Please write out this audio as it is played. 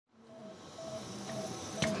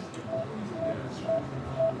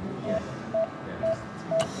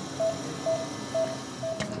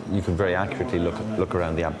you can very accurately look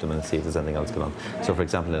around the abdomen and see if there's anything else going on. So, for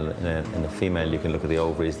example, in a female, you can look at the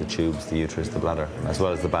ovaries, the tubes, the uterus, the bladder, as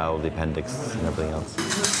well as the bowel, the appendix, and everything else.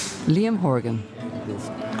 Liam Horgan.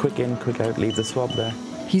 Quick in, quick out, leave the swab there.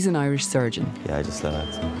 He's an Irish surgeon. Yeah, I just let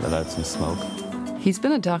out some smoke. He's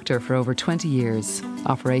been a doctor for over 20 years,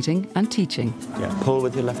 operating and teaching. Yeah, pull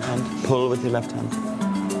with your left hand, pull with your left hand.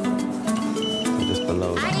 So just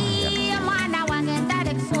below that, yeah.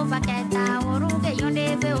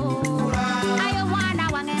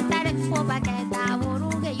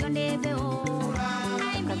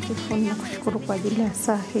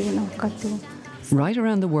 Right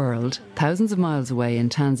around the world, thousands of miles away in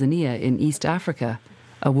Tanzania in East Africa,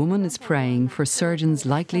 a woman is praying for surgeons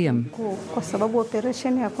like Liam.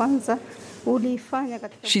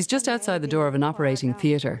 She's just outside the door of an operating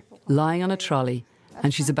theatre, lying on a trolley,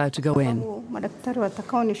 and she's about to go in.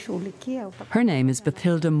 Her name is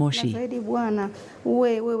Bathilda Moshi.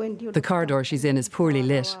 The corridor she's in is poorly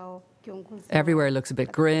lit. Everywhere looks a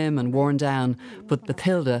bit grim and worn down, but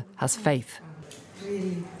Bathilda has faith.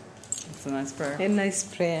 It's a nice prayer. A nice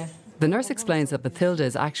prayer. The nurse explains that Bathilda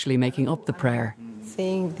is actually making up the prayer.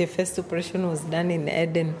 Saying the first operation was done in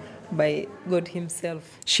Eden by God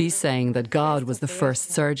himself. She's saying that God was the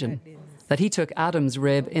first surgeon, that he took Adam's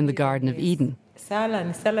rib in the Garden of Eden.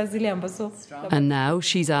 And now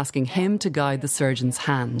she's asking him to guide the surgeon's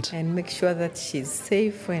hand. And make sure that she's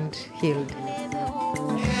safe and healed.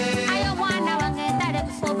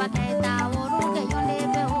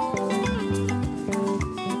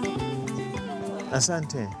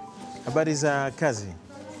 Asante. Habari za kazi.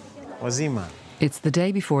 Wazima. It's the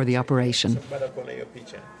day before the operation.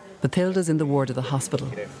 Bathilda's in the ward of the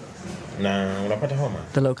hospital.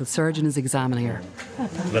 The local surgeon is examining her.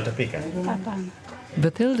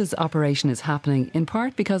 Bathilda's operation is happening in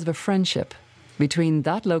part because of a friendship between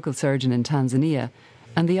that local surgeon in Tanzania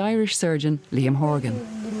and the Irish surgeon Liam Horgan.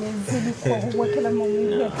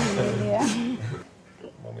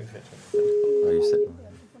 Are you sitting?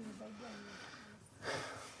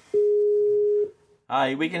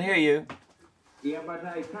 Hi, we can hear you. Yeah, but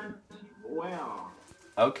I can't. Well.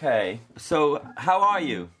 Okay. So, how are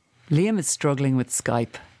you? Liam is struggling with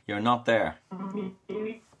Skype. You're not there.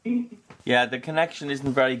 Yeah, the connection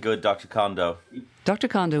isn't very good, Dr. Kondo. Dr.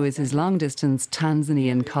 Kondo is his long-distance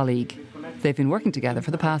Tanzanian colleague. They've been working together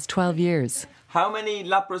for the past 12 years. How many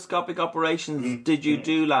laparoscopic operations did you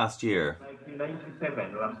do last year?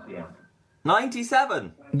 97 last year.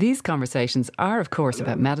 97? These conversations are, of course,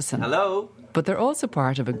 about medicine. Hello? But they're also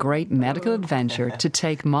part of a great medical adventure to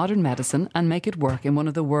take modern medicine and make it work in one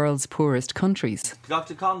of the world's poorest countries.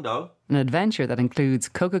 Dr. Kondo? An adventure that includes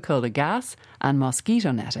Coca-Cola gas and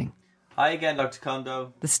mosquito netting. Hi again, Dr.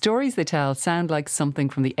 Kondo. The stories they tell sound like something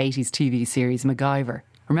from the 80s TV series MacGyver.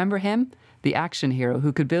 Remember him? The action hero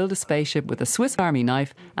who could build a spaceship with a Swiss Army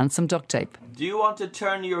knife and some duct tape. Do you want to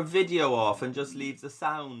turn your video off and just leave the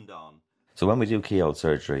sound on? So when we do keyhole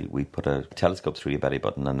surgery, we put a telescope through your belly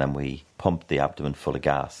button and then we pump the abdomen full of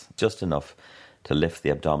gas, just enough to lift the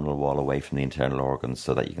abdominal wall away from the internal organs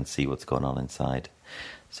so that you can see what's going on inside.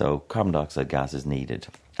 So carbon dioxide gas is needed.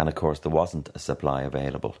 And of course, there wasn't a supply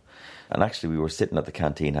available. And actually, we were sitting at the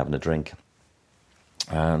canteen having a drink.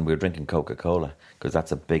 And we were drinking Coca-Cola, because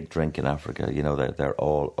that's a big drink in Africa. You know, they're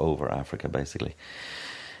all over Africa, basically.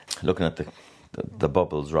 Looking at the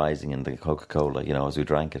bubbles rising in the Coca-Cola, you know, as we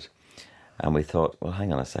drank it. And we thought, well,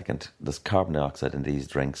 hang on a second. There's carbon dioxide in these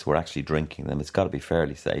drinks. We're actually drinking them. It's got to be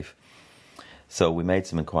fairly safe. So we made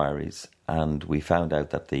some inquiries, and we found out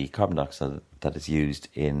that the carbon dioxide that is used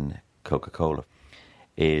in Coca-Cola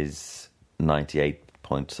is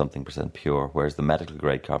 98-point-something% pure, whereas the medical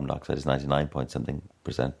grade carbon dioxide is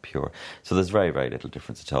 99-point-something% pure. So there's very, very little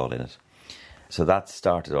difference at all in it. So that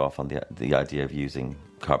started off on the idea of using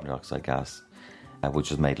carbon dioxide gas, which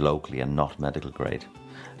was made locally and not medical grade.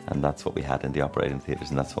 And that's what we had in the operating theatres,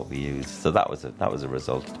 and that's what we used. So that was a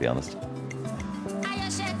result, to be honest.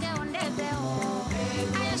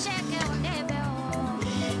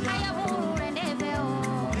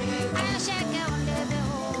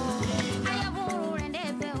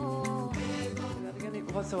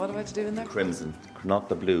 So what am I to do in there? Crimson. Not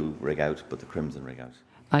the blue rig out, but the crimson rig out.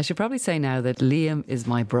 I should probably say now that Liam is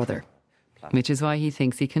my brother, which is why he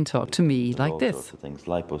thinks he can talk to me like this. All sorts of things,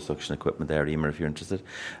 liposuction equipment there, Emer, if you're interested.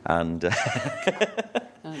 And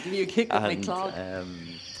I'll give you a kick with my clog.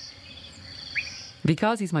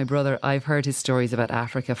 Because he's my brother, I've heard his stories about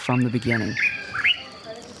Africa from the beginning.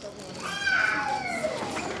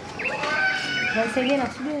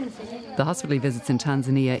 The hospital he visits in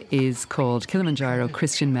Tanzania is called Kilimanjaro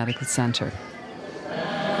Christian Medical Centre.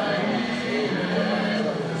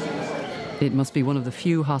 It must be one of the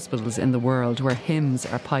few hospitals in the world where hymns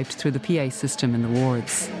are piped through the PA system in the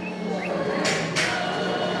wards.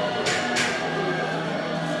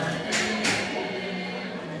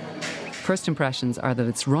 First impressions are that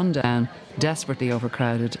it's run down, desperately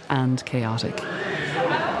overcrowded and chaotic.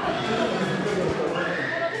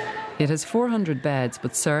 It has 400 beds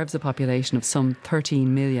but serves a population of some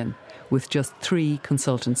 13 million, with just 3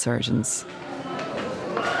 consultant surgeons.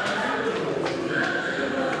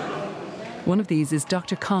 One of these is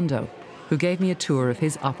Dr. Kondo, who gave me a tour of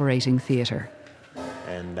his operating theatre.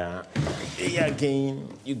 And here again,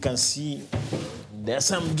 you can see there are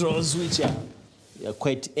some drawers which are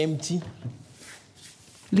quite empty.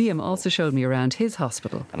 Liam also showed me around his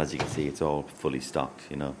hospital. And as you can see, it's all fully stocked,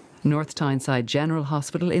 you know. North Tyneside General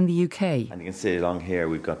Hospital in the UK. And you can see along here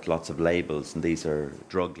we've got lots of labels, and these are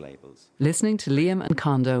drug labels. Listening to Liam and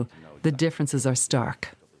Kondo, the differences are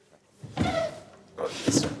stark.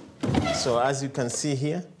 So as you can see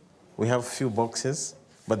here, we have a few boxes,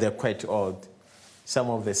 but they're quite old.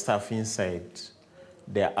 Some of the stuff inside,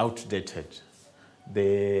 they're outdated.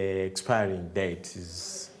 The expiring date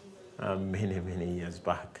is many years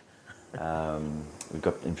back. We've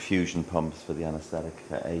got infusion pumps for the anaesthetic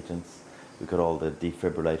agents. We've got all the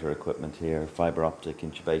defibrillator equipment here, fibre optic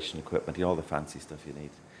intubation equipment, all the fancy stuff you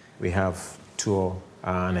need. We have 2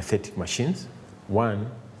 anaesthetic machines.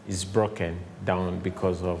 One is broken down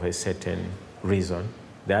because of a certain reason.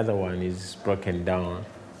 The other one is broken down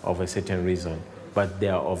of a certain reason, but they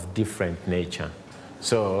are of different nature.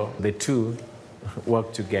 So the two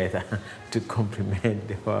work together to complement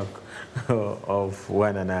the work of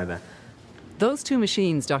one another. Those 2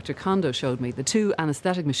 machines Dr. Kondo showed me, the 2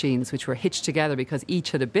 anaesthetic machines which were hitched together because each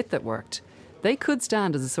had a bit that worked, they could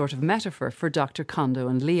stand as a sort of metaphor for Dr. Kondo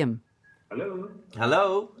and Liam. Hello?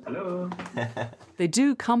 Hello? Hello? They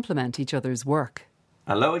do complement each other's work.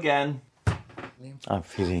 Hello again. I'm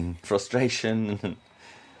feeling frustration.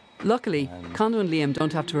 Luckily, Kondo and Liam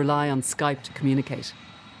don't have to rely on Skype to communicate.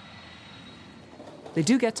 They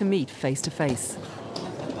do get to meet face to face.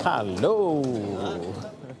 Hello.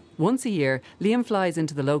 Once a year, Liam flies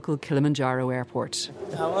into the local Kilimanjaro airport.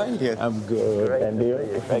 How are you? I'm good. Great. And you?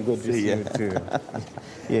 Good to see you too.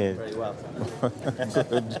 Yeah. Very well.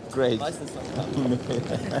 Good. Great.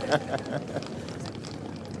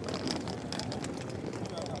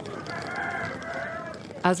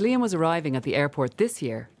 As Liam was arriving at the airport this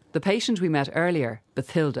year, the patient we met earlier,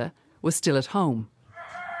 Bathilda, was still at home.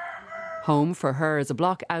 Home for her is a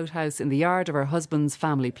block outhouse in the yard of her husband's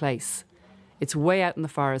family place. It's way out in the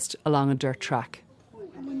forest along a dirt track.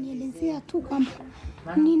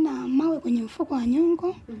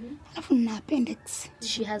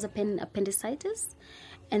 She has appendicitis,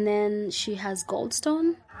 and then she has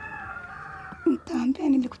gallstone.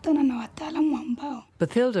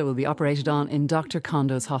 Bathilda will be operated on in Dr.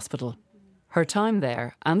 Kondo's hospital. Her time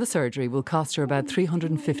there and the surgery will cost her about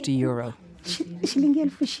 €350.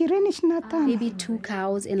 Maybe 2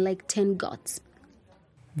 cows and like 10 goats.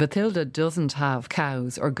 Bathilda doesn't have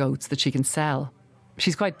cows or goats that she can sell.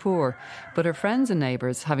 She's quite poor, but her friends and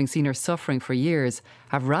neighbours, having seen her suffering for years,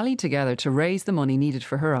 have rallied together to raise the money needed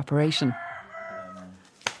for her operation.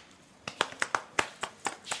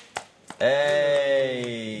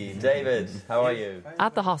 Hey, David, how are you?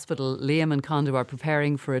 At the hospital, Liam and Kondo are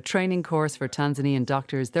preparing for a training course for Tanzanian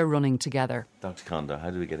doctors they're running together. Dr. Kondo,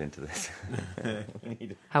 how do we get into this?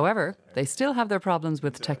 However, they still have their problems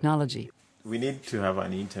with technology. We need to have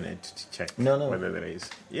an internet to check No. whether there is.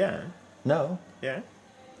 Yeah. No. Yeah.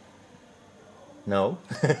 No.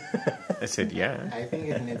 I said yeah. I think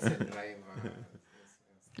it needs a driver.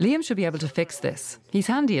 Liam should be able to fix this. He's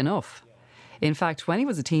handy enough. In fact, when he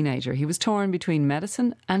was a teenager, he was torn between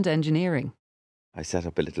medicine and engineering. I set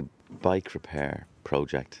up a little bike repair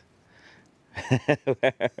project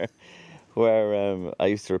where I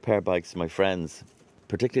used to repair bikes for my friends,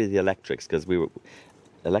 particularly the electrics, because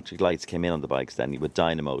electric lights came in on the bikes then with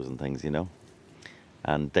dynamos and things, you know,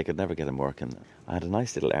 and they could never get them working. I had a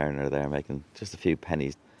nice little earner there making just a few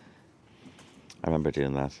pennies. I remember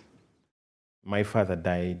doing that. My father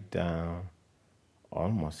died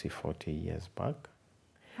almost 40 years back.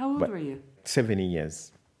 How old were you? 70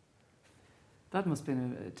 years. That must have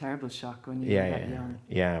been a terrible shock when you were that young.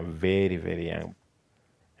 Yeah, very, very young.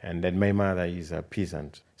 And then my mother is a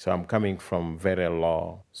peasant. So I'm coming from very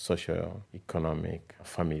low socio-economic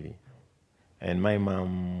family. And my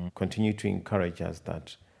mom continued to encourage us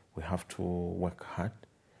that we have to work hard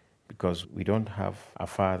because we don't have a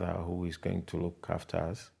father who is going to look after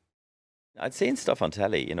us. I'd seen stuff on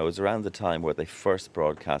telly, you know, it was around the time where they first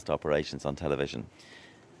broadcast operations on television.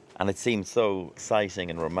 And it seemed so exciting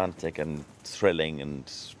and romantic and thrilling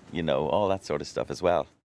and, you know, all that sort of stuff as well.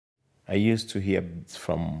 I used to hear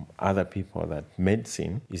from other people that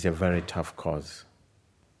medicine is a very tough cause.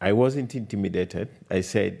 I wasn't intimidated. I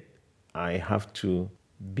said, I have to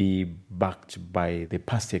be backed by the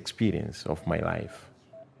past experience of my life.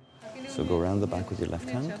 So go around the back with your left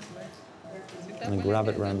hand and then grab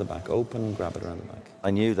it around the back. Open and grab it around the back. I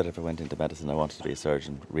knew that if I went into medicine, I wanted to be a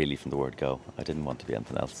surgeon, really from the word go. I didn't want to be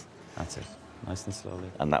anything else. That's it. Nice and slowly.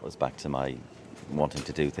 And that was back to my wanting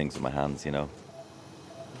to do things with my hands, you know.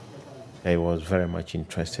 I was very much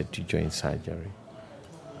interested to join surgery.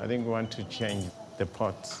 I think we want to change the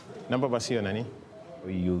pot. Number basio nani?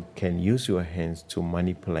 You can use your hands to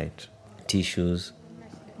manipulate tissues.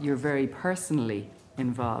 You're very personally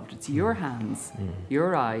involved. It's your hands,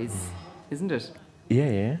 your eyes, isn't it?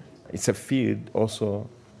 Yeah. It's a field also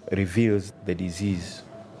reveals the disease.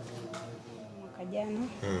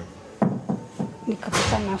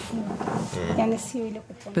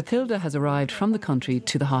 Bathilda has arrived from the country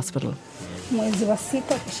to the hospital.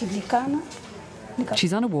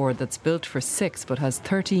 She's on a ward that's built for 6 but has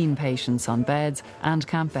 13 patients on beds and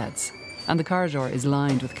camp beds. And the corridor is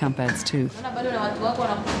lined with camp beds too.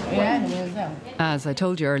 As I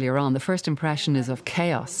told you earlier on, the first impression is of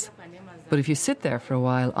chaos. But if you sit there for a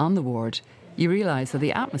while on the ward, you realise that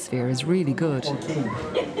the atmosphere is really good.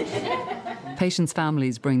 Patients'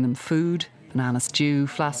 families bring them food, banana stew,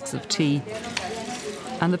 flasks of tea.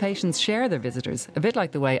 And the patients share their visitors, a bit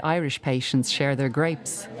like the way Irish patients share their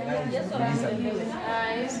grapes.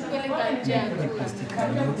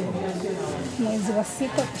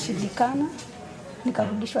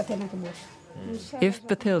 If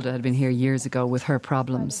Bathilda had been here years ago with her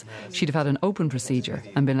problems, she'd have had an open procedure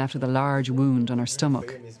and been left with a large wound on her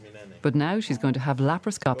stomach. But now she's going to have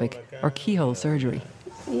laparoscopic or keyhole surgery.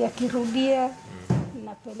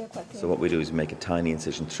 So what we do is we make a tiny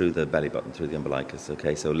incision through the belly button, through the umbilicus,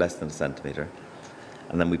 okay, so less than a centimetre.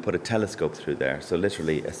 And then we put a telescope through there, so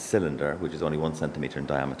literally a cylinder, which is only 1 centimetre in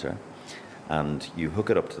diameter. And you hook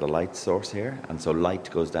it up to the light source here, and so light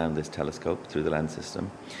goes down this telescope through the lens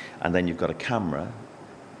system. And then you've got a camera,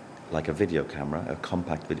 like a video camera, a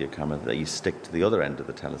compact video camera that you stick to the other end of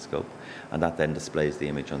the telescope, and that then displays the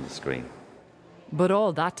image on the screen. But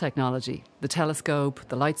all that technology, the telescope,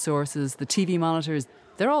 the light sources, the TV monitors,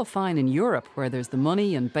 they're all fine in Europe, where there's the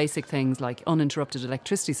money and basic things like uninterrupted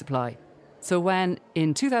electricity supply. So when,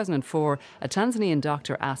 in 2004, a Tanzanian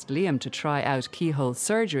doctor asked Liam to try out keyhole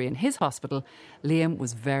surgery in his hospital, Liam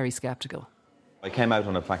was very sceptical. I came out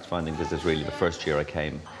on a fact-finding visit really the first year I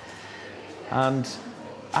came. And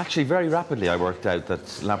actually very rapidly I worked out that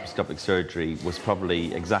laparoscopic surgery was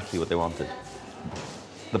probably exactly what they wanted.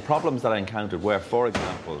 The problems that I encountered were, for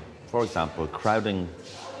example, crowding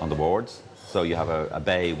on the wards. So you have a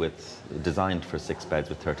bay designed for 6 beds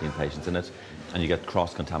with 13 patients in it, and you get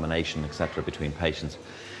cross-contamination, etc., between patients.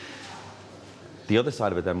 The other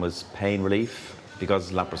side of it then was pain relief.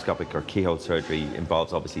 Because laparoscopic or keyhole surgery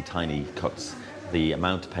involves obviously tiny cuts, the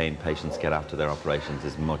amount of pain patients get after their operations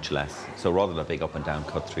is much less. So rather than a big up and down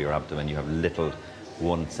cut through your abdomen, you have little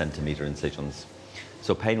 1 centimetre incisions.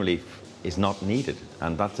 So pain relief is not needed,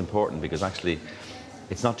 and that's important because actually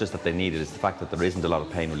it's not just that they need it, it's the fact that there isn't a lot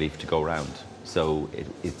of pain relief to go around. So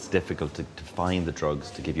it's difficult to find the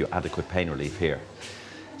drugs to give you adequate pain relief here.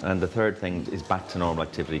 And the third thing is back to normal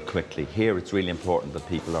activity quickly. Here it's really important that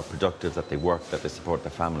people are productive, that they work, that they support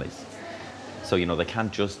their families. So, you know, they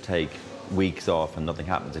can't just take weeks off and nothing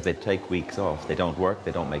happens. If they take weeks off, they don't work,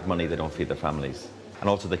 they don't make money, they don't feed their families. And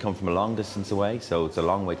also they come from a long distance away, so it's a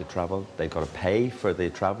long way to travel. They've got to pay for the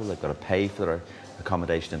travel, they've got to pay for their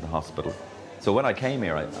accommodation in the hospital. So when I came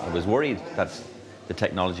here, I was worried that the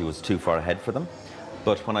technology was too far ahead for them.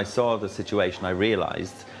 But when I saw the situation, I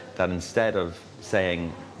realised that instead of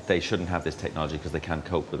saying they shouldn't have this technology because they can't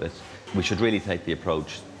cope with it, we should really take the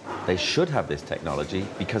approach they should have this technology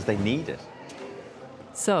because they need it.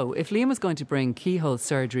 So, if Liam was going to bring keyhole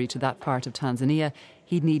surgery to that part of Tanzania,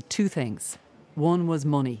 he'd need 2 things. One was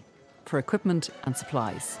money, for equipment and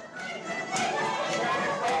supplies.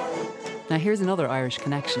 Now here's another Irish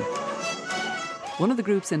connection. One of the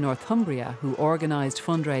groups in Northumbria who organised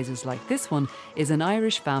fundraisers like this one is an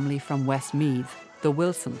Irish family from Westmeath, the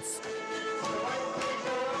Wilsons.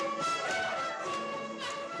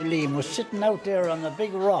 Liam was sitting out there on a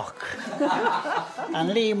big rock.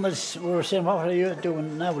 And we were saying, what are you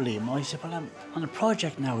doing now, Liam? I said, well, I'm on a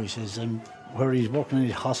project now, he says, and where he's working in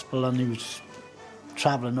the hospital and he was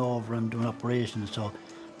travelling over and doing operations and so.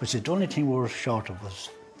 But he said, the only thing we were short of was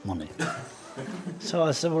money. So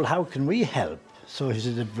I said, well, how can we help? So he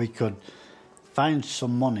said, if we could find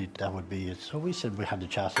some money, that would be it. So we said we had a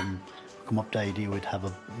chat and come up with the idea we'd have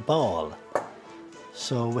a ball.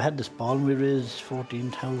 So we had this ball and we raised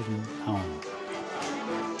 £14,000.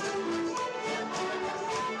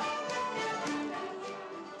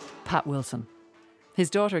 Pat Wilson. His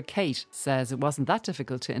daughter Kate says it wasn't that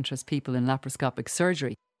difficult to interest people in laparoscopic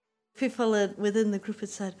surgery. People within the group had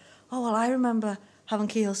said, oh, well, I remember having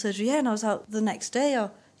keyhole surgery, and I was out the next day.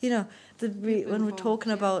 Or, when we're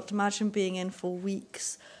talking about, imagine being in for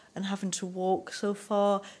weeks and having to walk so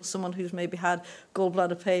far. Someone who's maybe had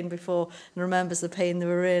gallbladder pain before and remembers the pain they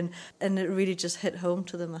were in, and it really just hit home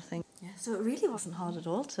to them, I think. Yeah, so it really wasn't hard at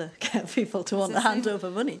all to get people to want to hand over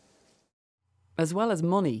money. As well as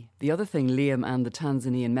money, the other thing Liam and the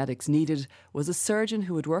Tanzanian medics needed was a surgeon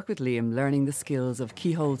who would work with Liam learning the skills of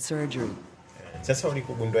keyhole surgery.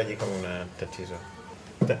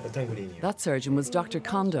 That surgeon was Dr.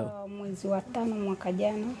 Kondo.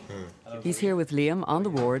 He's here with Liam on the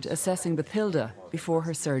ward assessing Bathilda before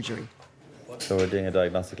her surgery. So we're doing a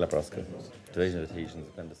diagnostic laparoscopy, division of adhesions,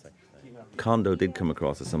 appendicitis. Kondo did come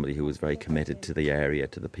across as somebody who was very committed to the area,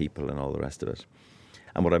 to the people and all the rest of it.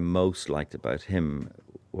 And what I most liked about him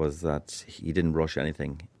was that he didn't rush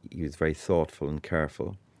anything. He was very thoughtful and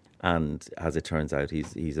careful. And as it turns out,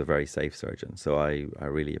 he's a very safe surgeon. So I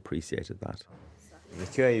really appreciated that.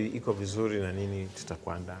 So,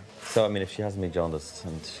 I mean, if she hasn't been jaundiced,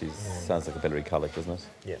 and she sounds like a biliary colic, doesn't it?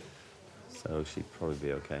 Yeah. So she'd probably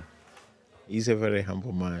be okay. He's a very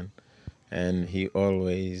humble man, and he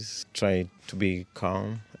always tried to be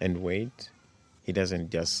calm and wait. He doesn't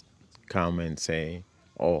just come and say,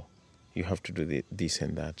 oh, you have to do this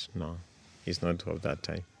and that. No, he's not of that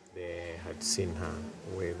type. They had seen her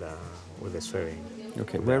with the swelling.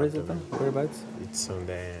 Okay, where is it then? Whereabouts? It's on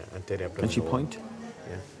the anterior abdominal. Can she point?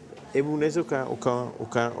 Yeah. Hebu unaweza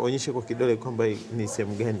ukaonyesha kwa kidole kwamba ni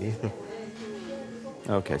sehemu gani?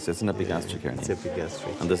 Okay, so it's an epigastric hernia. It's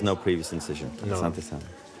epigastric. And there's no previous incision. No. It's not this hand.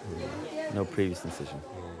 No previous incision.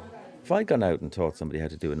 If I'd gone out and taught somebody how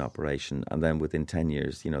to do an operation and then within 10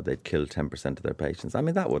 years, they'd kill 10% of their patients, I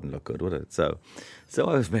mean, that wouldn't look good, would it? So I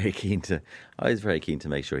was very keen to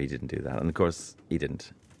make sure he didn't do that. And of course, he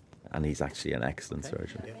didn't. And he's actually an excellent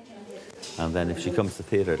surgeon. Yeah. And then if she comes to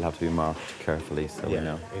theatre, it'll have to be marked carefully so we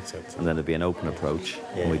know. Exactly. And then it'll be an open approach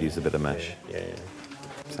and we'd use a bit of mesh. Yeah.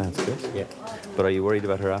 Sounds good. Yeah. But are you worried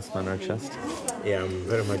about her asthma in her chest? Yeah, I'm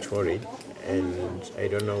very much worried. And I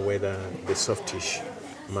don't know whether the softish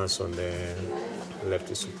mass on the left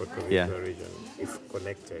supraclavicular region, if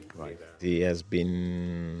connected. Right. He has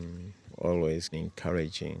been always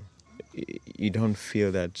encouraging. You don't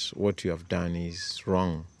feel that what you have done is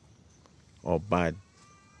wrong or bad,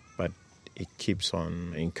 but it keeps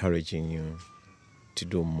on encouraging you to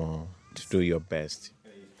do more, to do your best.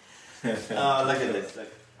 Oh, look at this.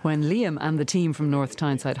 When Liam and the team from North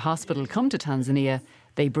Tyneside Hospital come to Tanzania,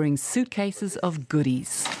 they bring suitcases of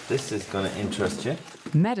goodies. This is going to interest you.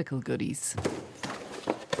 Medical goodies.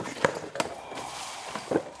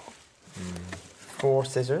 4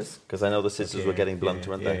 scissors, because I know the scissors were getting blunt,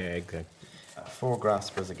 weren't they? Yeah, exactly. 4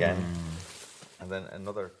 graspers again. And then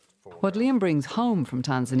another 4. What Liam brings home from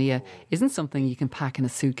Tanzania isn't something you can pack in a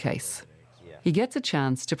suitcase. He gets a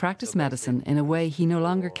chance to practice medicine in a way he no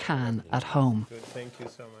longer can at home. Thank you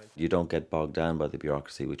so much. You don't get bogged down by the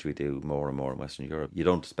bureaucracy, which we do more and more in Western Europe. You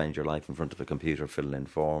don't spend your life in front of a computer filling in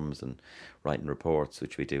forms and writing reports,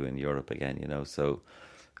 which we do in Europe again, So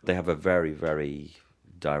they have a very, very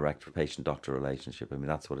direct patient-doctor relationship. I mean,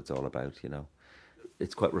 that's what it's all about,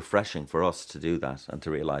 It's quite refreshing for us to do that and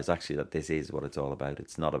to realise actually that this is what it's all about.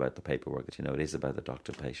 It's not about the paperwork, it is about the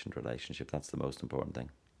doctor-patient relationship. That's the most important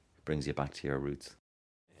thing. Brings you back to your roots.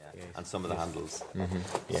 Yeah. And some of the handles. Mm-hmm.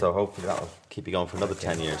 Yeah. So hopefully that'll keep you going for another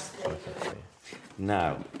 10 years.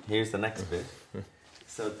 Now, here's the next bit.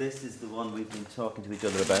 So this is the one we've been talking to each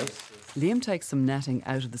other about. Liam takes some netting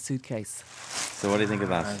out of the suitcase. So what do you think of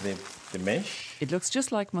that? The mesh? It looks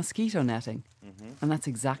just like mosquito netting. And that's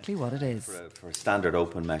exactly what it is. For a standard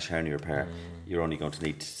open mesh hernia repair, you're only going to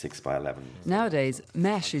need 6 by 11. Nowadays,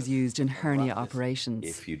 mesh is used in hernia operations.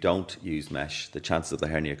 If you don't use mesh, the chances of the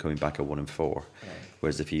hernia coming back are 1 in 4.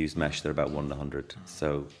 Whereas if you use mesh, they're about 1 in 100.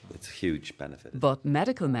 So it's a huge benefit. But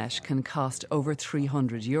medical mesh can cost over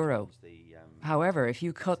 €300. However, if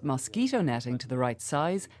you cut mosquito netting to the right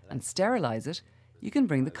size and sterilise it, you can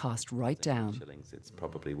bring the cost right down. It's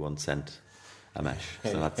probably 1 cent a mesh,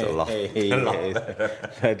 so that's a lot.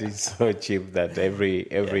 That is so cheap that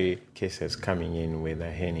every cases coming in with the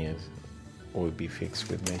hernias will be fixed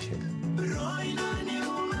with meshes.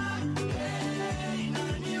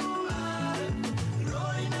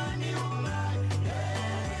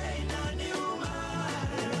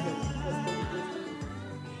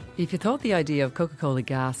 If you thought the idea of Coca-Cola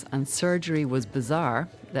gas and surgery was bizarre,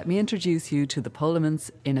 let me introduce you to the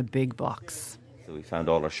Polaments in a big box. So we found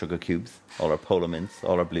all our sugar cubes, all our Polaments,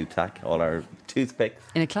 all our blue tack, all our toothpicks.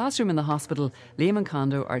 In a classroom in the hospital, Liam and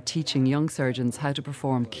Kondo are teaching young surgeons how to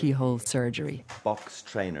perform keyhole surgery. Box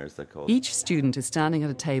trainers, they're called. Each student is standing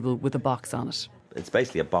at a table with a box on it. It's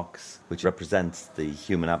basically a box which represents the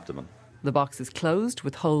human abdomen. The box is closed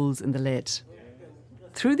with holes in the lid.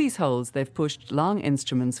 Through these holes, they've pushed long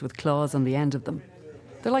instruments with claws on the end of them.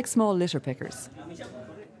 They're like small litter pickers.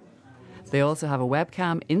 They also have a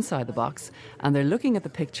webcam inside the box, and they're looking at the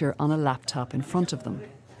picture on a laptop in front of them.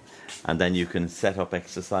 And then you can set up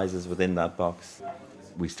exercises within that box.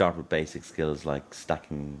 We start with basic skills like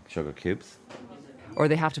stacking sugar cubes. Or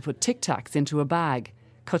they have to put Tic Tacs into a bag,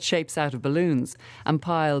 cut shapes out of balloons, and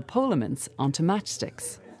pile Polaments onto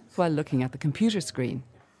matchsticks while looking at the computer screen.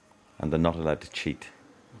 And they're not allowed to cheat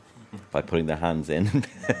by putting their hands in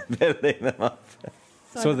and building them up.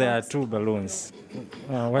 So there are two balloons.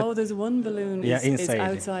 There's one balloon is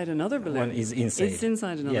outside another balloon. One is inside. It's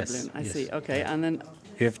inside another Yes, balloon. I yes. see. Okay, and then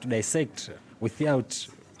You have to dissect without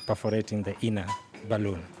perforating the inner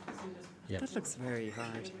balloon. Yeah. that looks very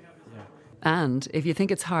hard. And if you think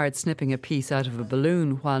it's hard snipping a piece out of a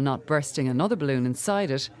balloon while not bursting another balloon inside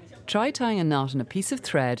it, try tying a knot in a piece of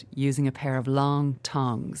thread using a pair of long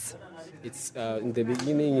tongs. It's in the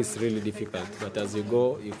beginning it's really difficult, but as you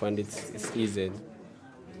go, you find it's easy.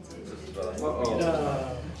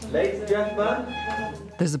 Ladies and gentlemen,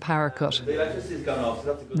 There's a power cut. the electricity's gone off, so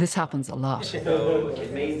that's a good This happens a lot. So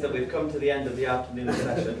it means that we've come to the end of the afternoon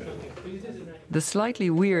session. The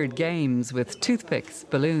slightly weird games with toothpicks,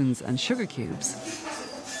 balloons and sugar cubes.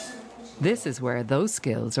 This is where those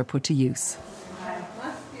skills are put to use.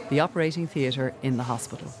 The operating theatre in the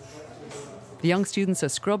hospital. The young students are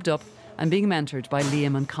scrubbed up and being mentored by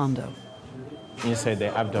Liam and Kondo. Inside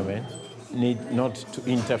the abdomen, need not to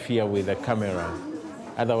interfere with the camera.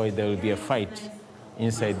 Otherwise, there will be a fight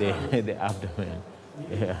inside the abdomen.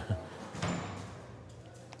 Yeah.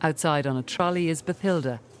 Outside on a trolley is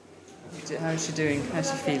Bathilda. How's she doing?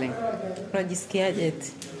 How's she feeling? Najisikiaje?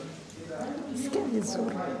 Nasikia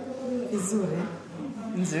vizuri. Vizuri.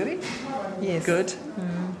 Nzuri? Yes. Good.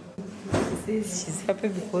 She says she's happy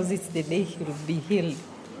because it's the day she will be healed.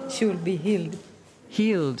 She will be healed.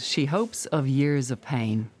 Healed, she hopes, of years of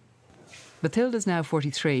pain. Bathilda's now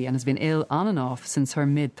 43 and has been ill on and off since her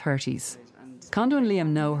mid-30s. Kondo and Liam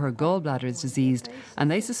know her gallbladder is diseased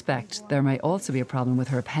and they suspect there may also be a problem with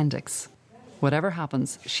her appendix. Whatever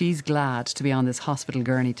happens, she's glad to be on this hospital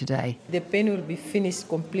gurney today. The pain will be finished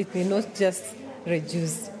completely, not just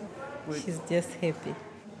reduced. She's just happy.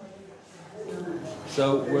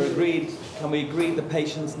 So can we agree the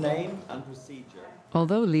patient's name and procedure?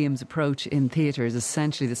 Although Liam's approach in theatre is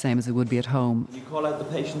essentially the same as it would be at home, Can you call out the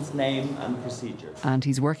patient's name and procedure? and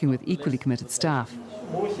he's working with equally committed staff,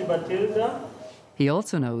 Mushi Batilda. he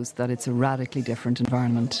also knows that it's a radically different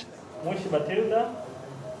environment. Mushi Batilda.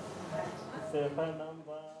 Phone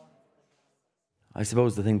number. I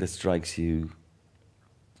suppose the thing that strikes you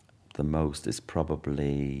the most is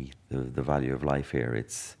probably the value of life here.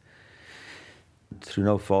 It's through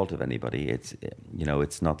no fault of anybody.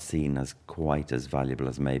 It's not seen as quite as valuable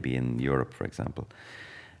as maybe in Europe, for example.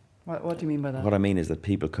 What do you mean by that? What I mean is that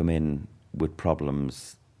people come in with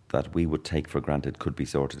problems that we would take for granted could be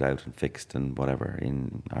sorted out and fixed and whatever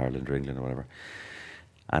in Ireland or England or whatever.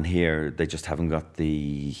 And here they just haven't got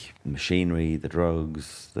the machinery, the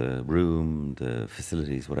drugs, the room, the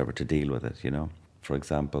facilities, whatever, to deal with it, you know. For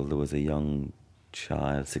example, there was a young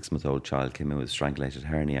child, 6-month-old child, came in with strangulated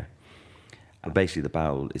hernia. And basically the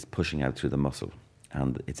bowel is pushing out through the muscle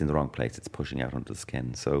and it's in the wrong place, it's pushing out onto the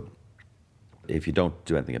skin. So if you don't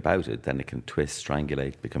do anything about it, then it can twist,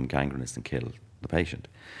 strangulate, become gangrenous and kill the patient.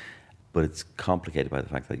 But it's complicated by the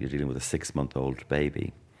fact that you're dealing with a 6-month-old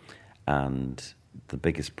baby, and the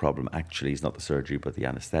biggest problem actually is not the surgery but the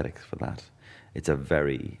anaesthetics for that. It's a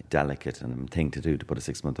very delicate thing to do, to put a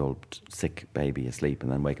 6-month-old sick baby asleep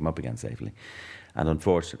and then wake him up again safely. And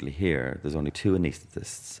unfortunately here, there's only 2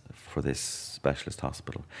 anaesthetists for this specialist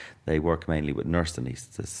hospital. They work mainly with nurse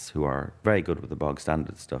anaesthetists who are very good with the bog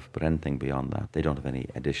standard stuff, but anything beyond that, they don't have any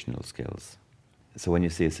additional skills. So when you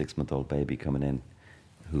see a 6-month-old baby coming in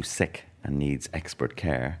who's sick and needs expert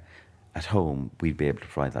care, at home we'd be able to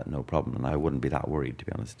provide that no problem, and I wouldn't be that worried, to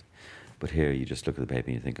be honest. But here you just look at the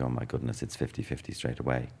baby and you think, oh my goodness, it's 50-50 straight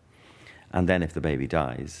away. And then if the baby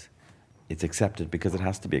dies, it's accepted because it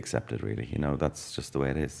has to be accepted, really. You know, that's just the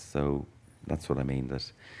way it is. So that's what I mean,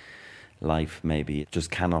 that life maybe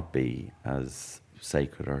just cannot be as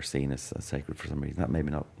sacred or seen as sacred for some reason. That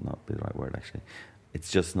maybe not be the right word, actually.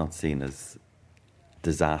 It's just not seen as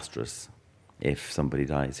disastrous if somebody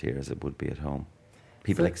dies here as it would be at home.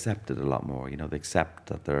 People accept it a lot more, you know, they accept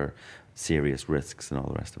that there are serious risks and all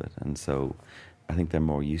the rest of it. And so I think they're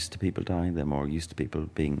more used to people dying, they're more used to people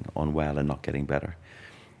being unwell and not getting better.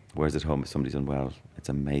 Whereas at home, if somebody's unwell, it's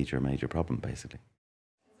a major, major problem, basically.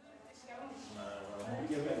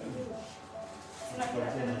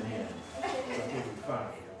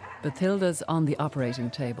 Bathilda's on the operating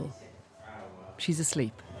table. She's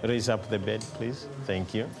asleep. Raise up the bed, please.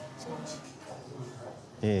 Thank you.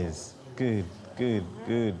 Yes. Good, good,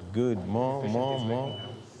 good, good. More.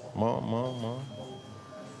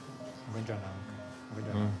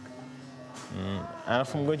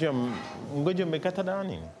 Alafu mgonjwa mmekata dawa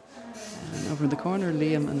nini? Over in the corner,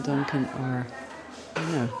 Liam and Duncan are,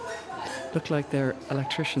 look like they're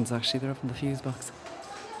electricians, actually. They're up in the fuse box.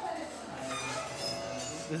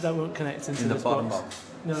 That won't connect into the bottom box.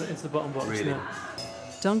 No, it's the bottom box. Really? No.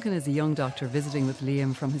 Duncan is a young doctor visiting with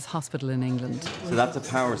Liam from his hospital in England. So that's a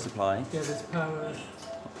power supply. Yeah, there's power.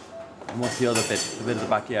 And what's the other bit? The bit at the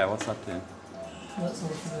back, yeah, what's that doing? That's all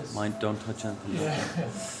for this. Mine, don't touch anything. Yeah.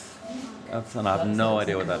 That's, and I have no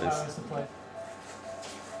idea what that is.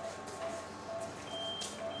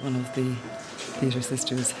 One of the theatre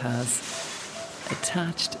sisters has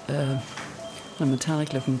attached a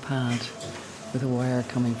metallic-looking pad with a wire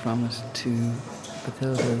coming from it to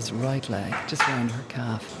Bathilda's right leg, just around her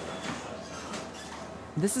calf.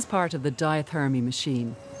 This is part of the diathermy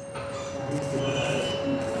machine.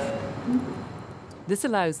 This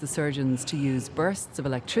allows the surgeons to use bursts of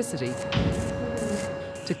electricity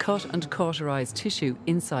to cut and cauterize tissue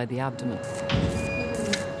inside the abdomen.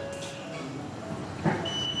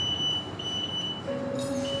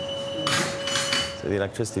 So the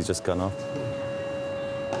electricity's just gone off.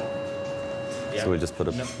 So we'll just put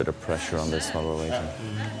a bit of pressure on this while we're waiting.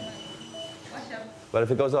 But if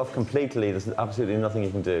it goes off completely, there's absolutely nothing you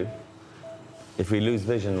can do. If we lose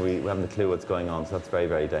vision, we haven't a clue what's going on, so that's very,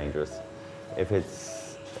 very dangerous. If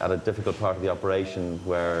it's at a difficult part of the operation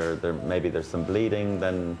where maybe there's some bleeding,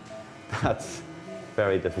 then that's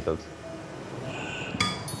very difficult.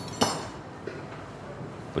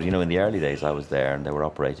 But, you know, in the early days, I was there and they were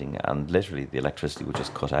operating, and literally the electricity would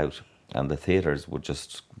just cut out, and the theatres would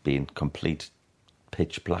just be in complete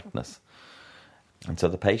pitch blackness. And so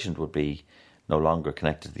the patient would be no longer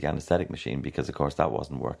connected to the anaesthetic machine because, of course, that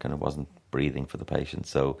wasn't working. It wasn't breathing for the patient.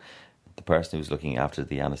 So the person who was looking after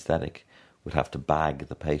the anaesthetic would have to bag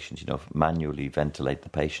the patient, you know, manually ventilate the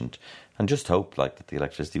patient and just hope like that the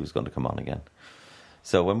electricity was going to come on again.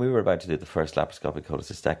 So when we were about to do the first laparoscopic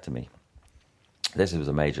cholecystectomy, this was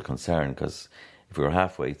a major concern because if we were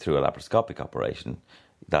halfway through a laparoscopic operation,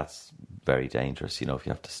 that's very dangerous, you know, if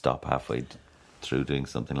you have to stop halfway through doing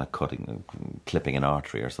something like clipping an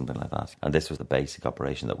artery or something like that. And this was the basic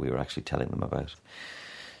operation that we were actually telling them about.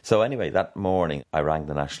 So anyway, that morning I rang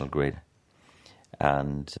the National Grid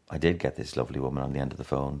and I did get this lovely woman on the end of the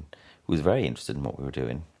phone who was very interested in what we were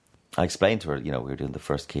doing. I explained to her, you know, we were doing the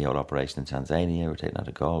first keyhole operation in Tanzania, we were taking out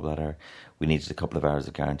a gallbladder, we needed a couple of hours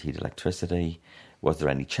of guaranteed electricity. Was there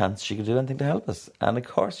any chance she could do anything to help us? And of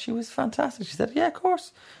course, she was fantastic. She said, yeah, of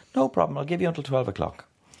course, no problem, I'll give you until 12 o'clock.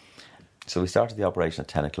 So we started the operation at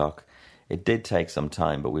 10 o'clock. It did take some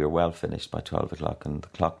time, but we were well finished by 12 o'clock, and the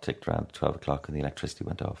clock ticked around at 12 o'clock and the electricity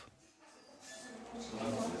went off.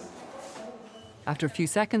 After a few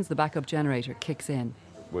seconds, the backup generator kicks in.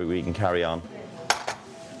 We can carry on.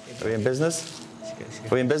 Are we in business? Are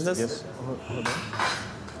we in business? Yes.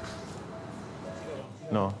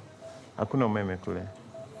 No. Hakuna umeme kule.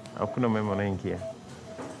 Hakuna umeme unaingia.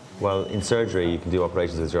 Well, in surgery, you can do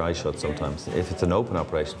operations with your eyes shut sometimes. If it's an open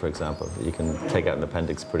operation, for example, you can take out an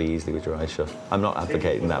appendix pretty easily with your eyes shut. I'm not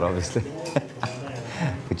advocating that, obviously,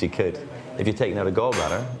 but you could. If you're taking out a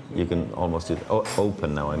gallbladder, you can almost do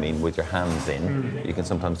open now, I mean, with your hands in. You can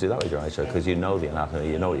sometimes do that with your eyes shut because you know the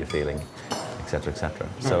anatomy, you know what you're feeling, etc., etc.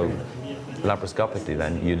 So laparoscopically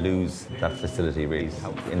then, you lose that facility really.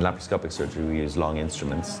 In laparoscopic surgery, we use long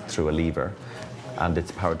instruments through a lever, and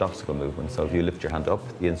it's paradoxical movement. So if you lift your hand up,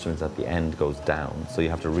 the instrument at the end goes down, so you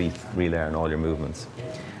have to relearn all your movements.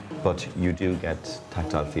 But you do get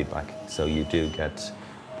tactile feedback, so you do get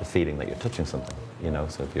the feeling that you're touching something, you know,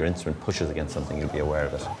 so if your instrument pushes against something, you'll be aware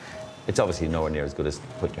of it. It's obviously nowhere near as good as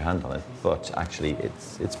put your hand on it, but actually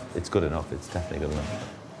it's good enough, it's definitely good enough.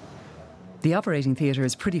 The operating theatre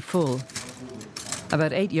is pretty full.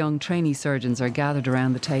 About 8 young trainee surgeons are gathered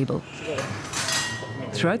around the table.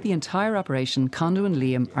 Throughout the entire operation, Kondo and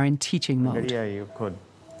Liam are in teaching mode.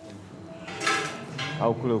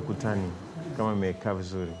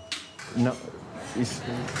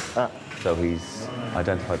 So he's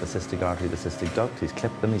identified the cystic artery, the cystic duct, he's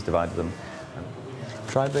clipped them, he's divided them.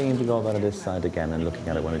 Try bringing the gallbladder this side again and looking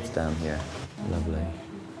at it when it's down here. Lovely.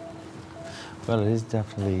 Well, it is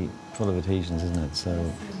definitely full of adhesions, isn't it?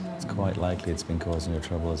 So it's quite likely it's been causing you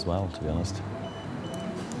trouble as well, to be honest.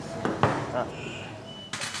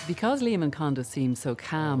 Because Liam and Conda seem so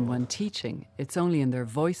calm when teaching, it's only in their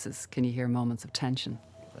voices can you hear moments of tension.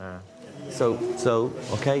 So,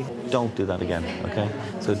 okay, don't do that again, okay?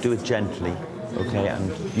 So do it gently, okay, and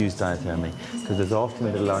use diathermy. Because there's often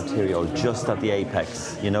a little arteriole just at the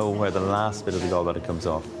apex, you know, where the last bit of the gallbladder comes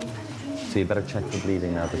off. So you better check for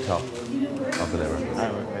bleeding at the top of the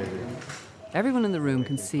liver. Everyone in the room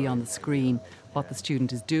can see on the screen what the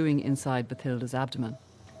student is doing inside Bathilda's abdomen.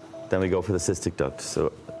 Then we go for the cystic duct,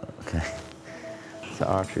 so, okay. So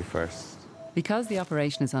artery first. Because the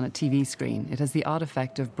operation is on a TV screen, it has the odd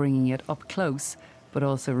effect of bringing it up close, but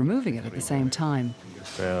also removing it at the same time.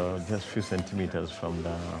 Well, just a few centimeters from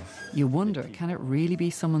the... You wonder, can it really be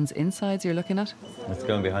someone's insides you're looking at? It's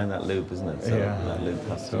going behind that loop, isn't it? So that loop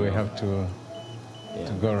has so we have to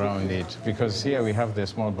go around it, because here we have the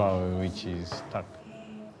small bowel which is stuck.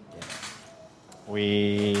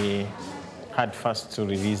 We had first to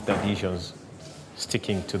release the adhesions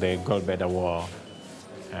sticking to the gallbladder wall.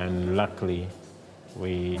 And luckily,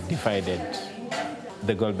 we divided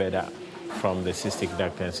the gallbladder from the cystic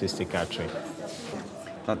duct and cystic artery.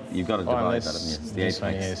 You've got to divide that, haven't you? It's the this apex.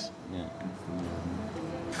 one, yes. Yeah.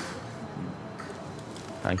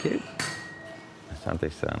 Thank you. Asante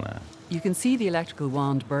sana. You can see the electrical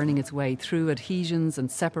wand burning its way through adhesions and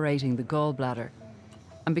separating the gallbladder.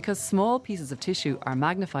 And because small pieces of tissue are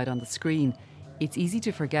magnified on the screen, it's easy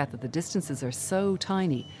to forget that the distances are so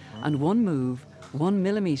tiny, and one move, 1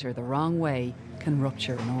 millimetre the wrong way, can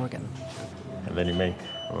rupture an organ. And then you make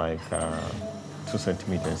like 2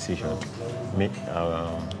 centimeter incision,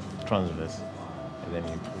 transverse, and then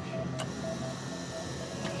you push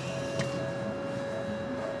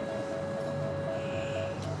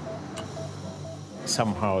it.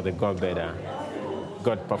 Somehow the gallbladder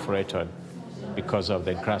got perforated because of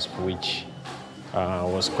the grasp, which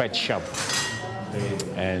was quite sharp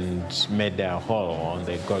and made a hole on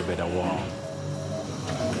the gallbladder wall.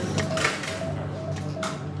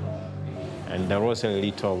 And there was a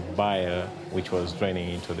little bile which was draining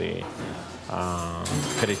into the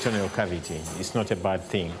peritoneal cavity. It's not a bad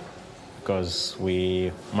thing because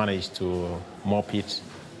we managed to mop it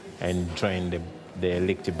and drain the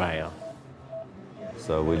leaked bile.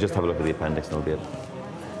 So we'll just have a look at the appendix and it'll be it.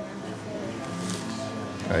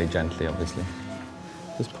 Very gently, obviously.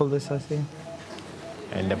 Just pull this, I see.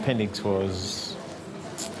 And the appendix was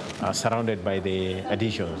surrounded by the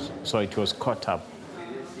adhesions, so it was caught up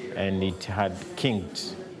and it had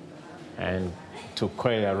kinked and to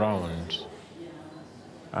coil around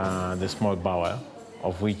the small bowel,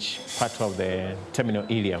 of which part of the terminal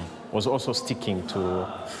ileum was also sticking to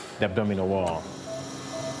the abdominal wall.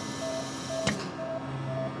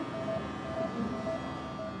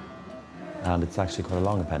 And it's actually quite a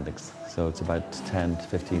long appendix, so it's about 10 to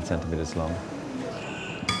 15 centimetres long.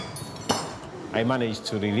 I managed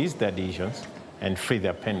to release the adhesions and free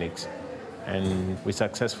the appendix, and we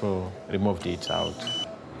successfully removed it out.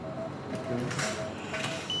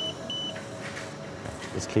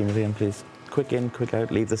 Just clean it in, please. Quick in, quick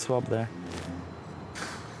out. Leave the swab there.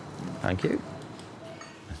 Thank you.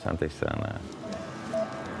 Asante sana.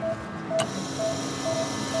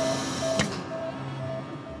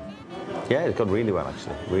 Yeah, it's gone really well,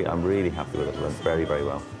 actually. I'm really happy with it. It went very, very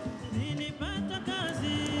well.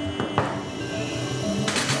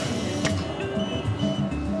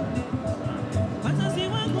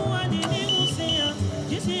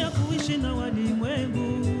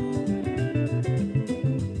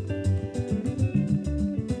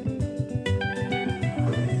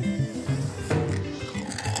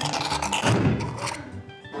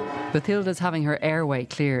 Bathilda's having her airway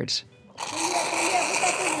cleared.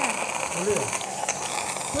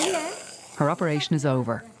 Her operation is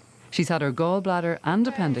over. She's had her gallbladder and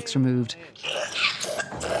appendix removed.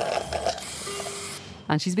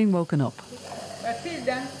 And she's been woken up.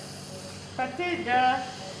 Bathilda,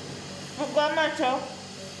 fungua macho.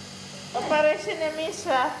 Operation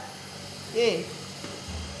imeisha. Eh.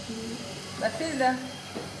 Bathilda.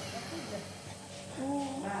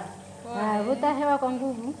 Vuta hewa kwa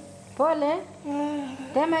nguvu. Pole.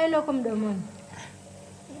 Tema hilo kwa mdomoni.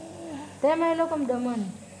 Tema hilo kwa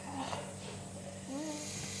mdomoni.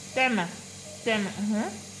 Tema. Tema.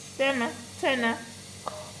 Tema. Tena.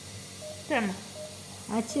 Tema.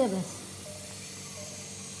 Achia basi.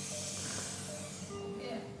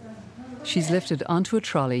 She's lifted onto a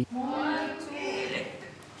trolley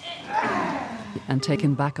and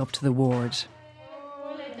taken back up to the ward.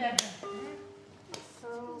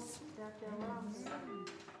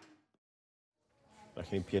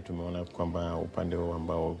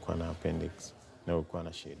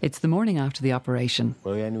 It's the morning after the operation.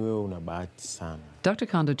 Dr.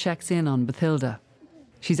 Kondo checks in on Bathilda.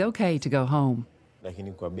 She's okay to go home.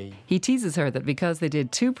 He teases her that because they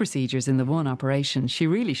did 2 procedures in the one operation, she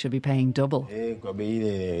really should be paying double.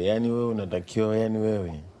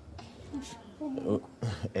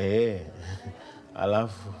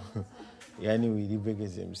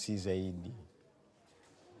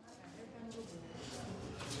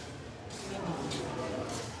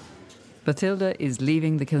 Bathilda is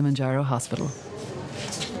leaving the Kilimanjaro hospital.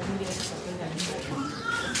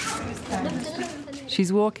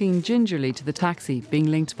 She's walking gingerly to the taxi, being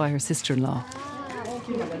linked by her sister-in-law.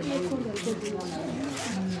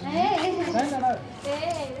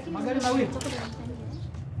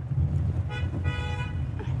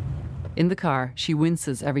 In the car, she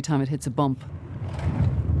winces every time it hits a bump.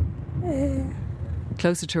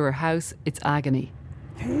 Closer to her house, it's agony.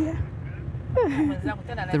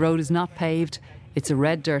 The road is not paved. It's a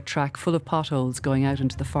red dirt track full of potholes going out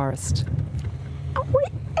into the forest.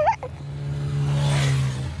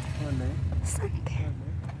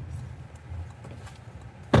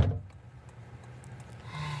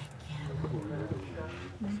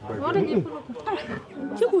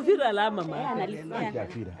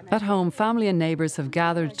 At home, family and neighbours have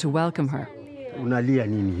gathered to welcome her.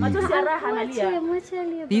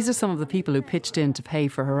 These are some of the people who pitched in to pay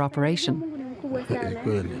for her operation.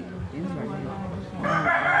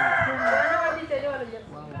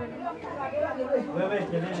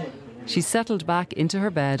 She's settled back into her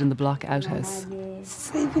bed in the block outhouse.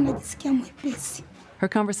 Her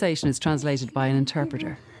conversation is translated by an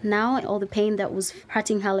interpreter. Now all the pain that was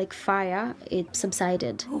hurting her like fire, it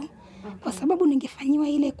subsided. Kwa sababu ningefanyiwa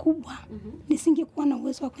ile kubwa nisingekuwa na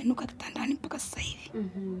uwezo wa kuinuka kitandani mpaka sasa hivi.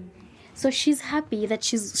 So she's happy that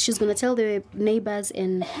she's going to tell the neighbors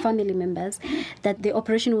and family members that the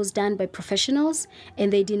operation was done by professionals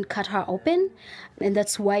and they didn't cut her open, and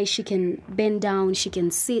that's why she can bend down, she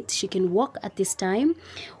can sit, she can walk at this time.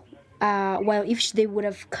 While if they would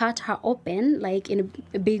have cut her open, like in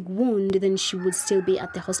a big wound, then she would still be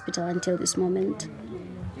at the hospital until this moment.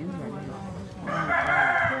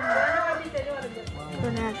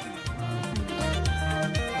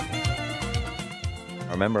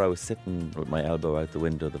 I remember I was sitting with my elbow out the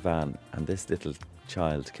window of the van, and this little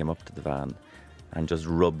child came up to the van and just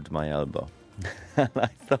rubbed my elbow. And I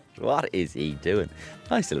thought, what is he doing?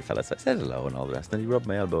 Nice little fella. So I said hello and all the rest, and he rubbed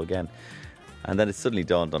my elbow again. And then it suddenly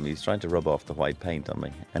dawned on me, he's trying to rub off the white paint on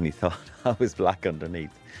me, and he thought I was black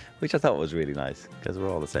underneath, which I thought was really nice, because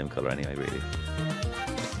we're all the same colour anyway, really.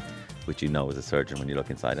 Which you know as a surgeon when you look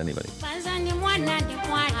inside anybody.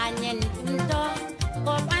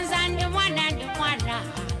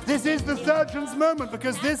 This is the surgeon's moment,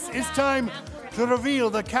 because this is time to reveal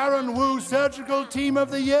the Karen Wu Surgical Team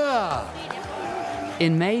of the Year.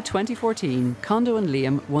 In May 2014, Kondo and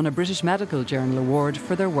Liam won a British Medical Journal award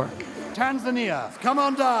for their work. Tanzania, come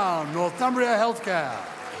on down, Northumbria Healthcare.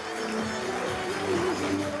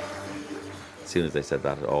 As soon as they said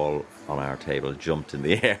that, all on our table jumped in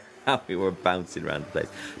the air. We were bouncing around the place.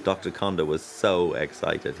 Dr. Kondo was so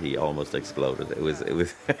excited, he almost exploded. It was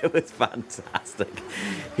fantastic.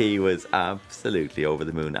 He was absolutely over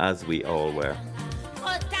the moon, as we all were.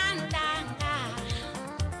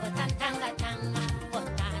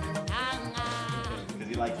 Did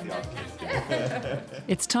he like the audience?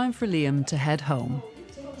 It's time for Liam to head home.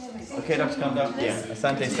 Okay, Dr. Kondo. Yeah.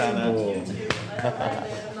 Asante sana.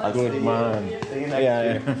 Good man.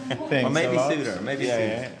 Yeah. Thanks or maybe a lot. sooner. Maybe sooner.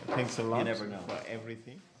 Yeah. Thanks a lot. You never know. For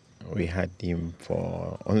everything. We had him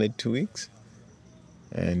for only 2 weeks,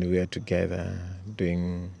 and we are together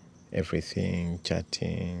doing everything,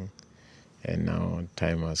 chatting, and now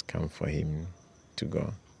time has come for him to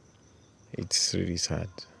go. It's really sad,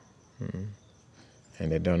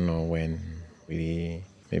 and I don't know when we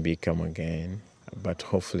maybe come again. But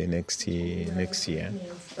hopefully next year.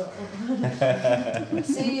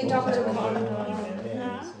 See you, Dr.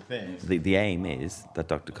 Kondo. The aim is that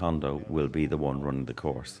Dr. Kondo will be the one running the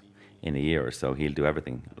course. In a year or so, he'll do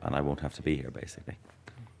everything, and I won't have to be here, basically.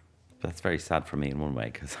 But that's very sad for me in one way,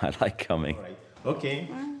 because I like coming. Right. Okay,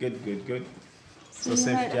 good. So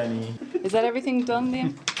safe journey. Is that everything done,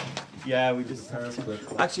 Liam? Yeah, we just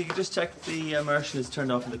Actually, you can just check the immersion is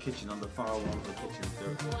turned off in the kitchen, on the far wall of the kitchen.